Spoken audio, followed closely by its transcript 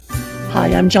Hi,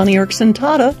 I'm Joni Eareckson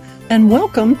Tada, and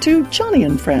welcome to Joni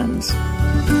and Friends.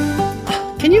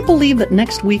 Can you believe that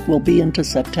next week we'll be into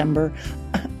September?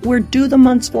 Where do the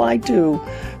months fly to?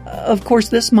 Of course,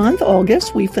 this month,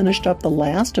 August, we finished up the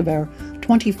last of our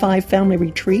 25 family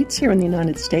retreats here in the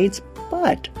United States,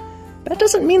 but that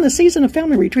doesn't mean the season of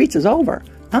family retreats is over.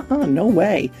 No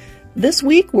way. This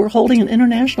week, we're holding an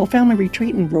international family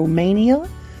retreat in Romania,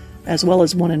 as well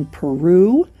as one in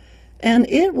Peru, and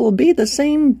it will be the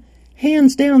same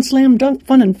hands-down, slam-dunk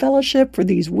fun and fellowship for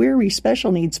these weary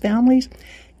special needs families.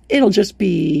 It'll just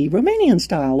be Romanian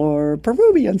style or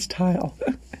Peruvian style.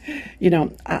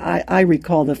 I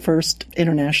recall the first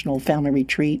international family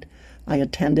retreat I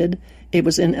attended. It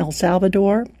was in El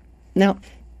Salvador. Now,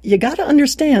 you got to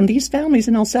understand, these families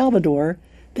in El Salvador,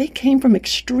 they came from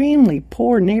extremely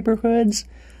poor neighborhoods.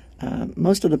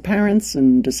 Most of the parents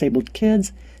and disabled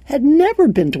kids had never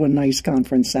been to a nice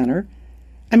conference center.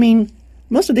 I mean,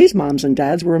 most of these moms and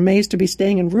dads were amazed to be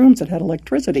staying in rooms that had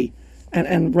electricity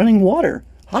and running water,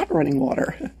 hot running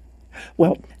water.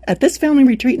 Well, at this family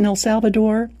retreat in El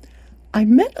Salvador, I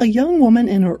met a young woman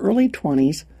in her early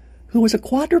 20s who was a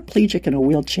quadriplegic in a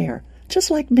wheelchair,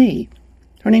 just like me.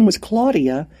 Her name was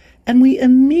Claudia, and we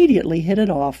immediately hit it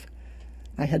off.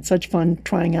 I had such fun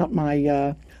trying out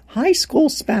my high school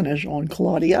Spanish on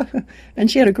Claudia, and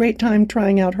she had a great time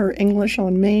trying out her English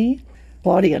on me.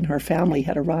 Claudia and her family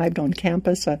had arrived on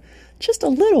campus just a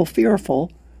little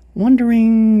fearful,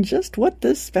 wondering just what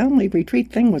this family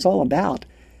retreat thing was all about.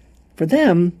 For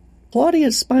them,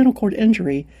 Claudia's spinal cord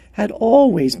injury had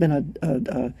always been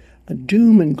a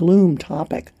doom and gloom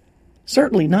topic.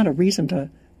 Certainly not a reason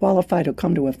to qualify to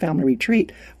come to a family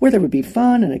retreat where there would be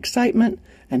fun and excitement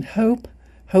and hope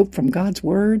from God's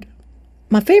Word.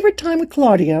 My favorite time with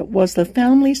Claudia was the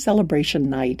family celebration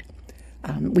night.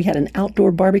 We had an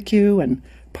outdoor barbecue and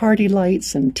party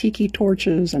lights and tiki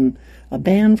torches, and a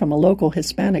band from a local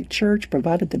Hispanic church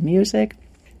provided the music.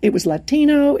 It was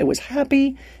Latino, it was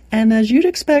happy, and as you'd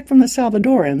expect from the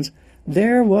Salvadorans,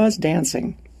 there was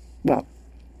dancing. Well,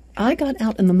 I got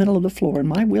out in the middle of the floor in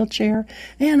my wheelchair,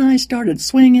 and I started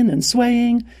swinging and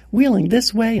swaying, wheeling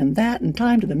this way and that in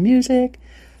time to the music.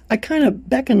 I kind of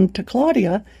beckoned to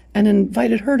Claudia and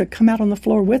invited her to come out on the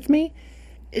floor with me.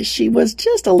 She was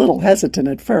just a little hesitant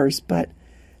at first, but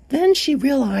then she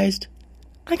realized,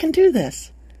 I can do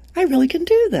this. I really can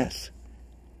do this.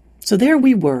 So there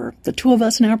we were, the two of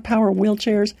us in our power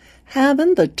wheelchairs,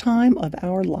 having the time of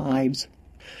our lives.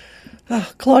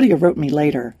 Claudia wrote me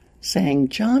later, saying,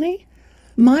 Joni,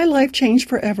 my life changed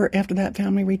forever after that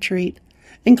family retreat,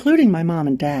 including my mom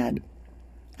and dad.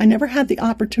 I never had the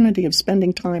opportunity of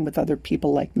spending time with other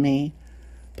people like me,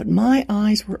 but my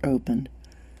eyes were opened.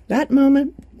 That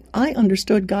moment, I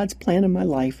understood God's plan in my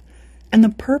life and the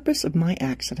purpose of my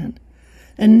accident.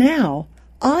 And now,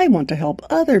 I want to help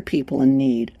other people in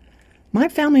need. My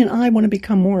family and I want to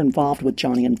become more involved with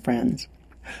Joni and Friends.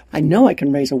 I know I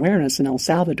can raise awareness in El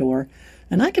Salvador,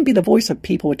 and I can be the voice of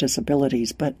people with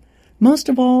disabilities, but most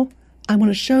of all, I want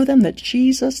to show them that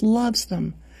Jesus loves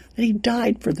them, that He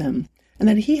died for them, and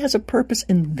that He has a purpose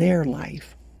in their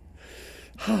life.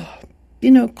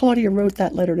 Claudia wrote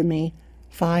that letter to me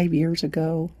 5 years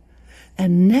ago,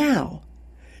 and now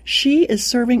she is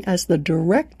serving as the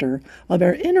director of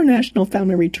our international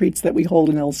family retreats that we hold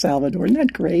in El Salvador. Isn't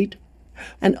that great?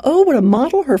 And oh, what a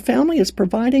model her family is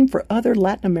providing for other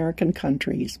Latin American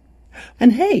countries.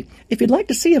 And hey, if you'd like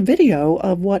to see a video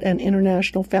of what an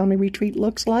international family retreat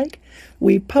looks like,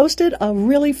 we posted a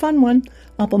really fun one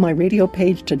up on my radio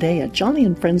page today at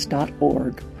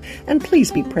joniandfriends.org. And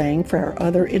please be praying for our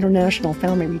other international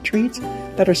family retreats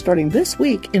that are starting this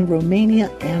week in Romania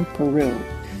and Peru.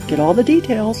 Get all the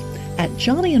details at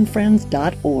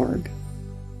joniandfriends.org.